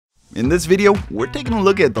In this video, we're taking a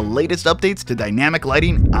look at the latest updates to dynamic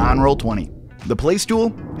lighting on Roll20. The Place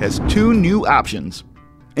tool has two new options.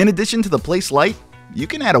 In addition to the Place light, you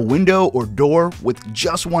can add a window or door with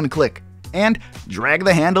just one click, and drag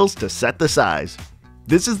the handles to set the size.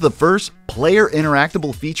 This is the first player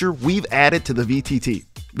interactable feature we've added to the VTT.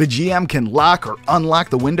 The GM can lock or unlock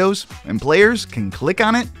the windows, and players can click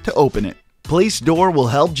on it to open it. Place door will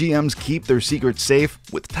help GMs keep their secrets safe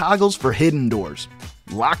with toggles for hidden doors,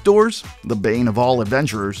 locked doors, the bane of all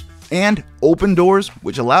adventurers, and open doors,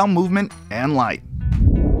 which allow movement and light.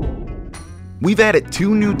 We've added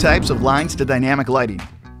two new types of lines to dynamic lighting,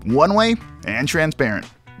 one-way and transparent.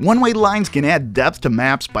 One-way lines can add depth to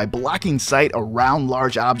maps by blocking sight around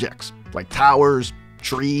large objects, like towers,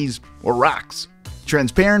 trees, or rocks.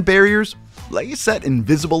 Transparent barriers let you set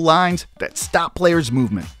invisible lines that stop players'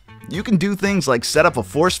 movement. You can do things like set up a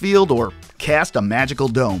force field or cast a magical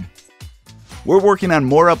dome. We're working on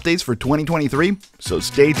more updates for 2023, so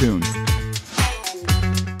stay tuned.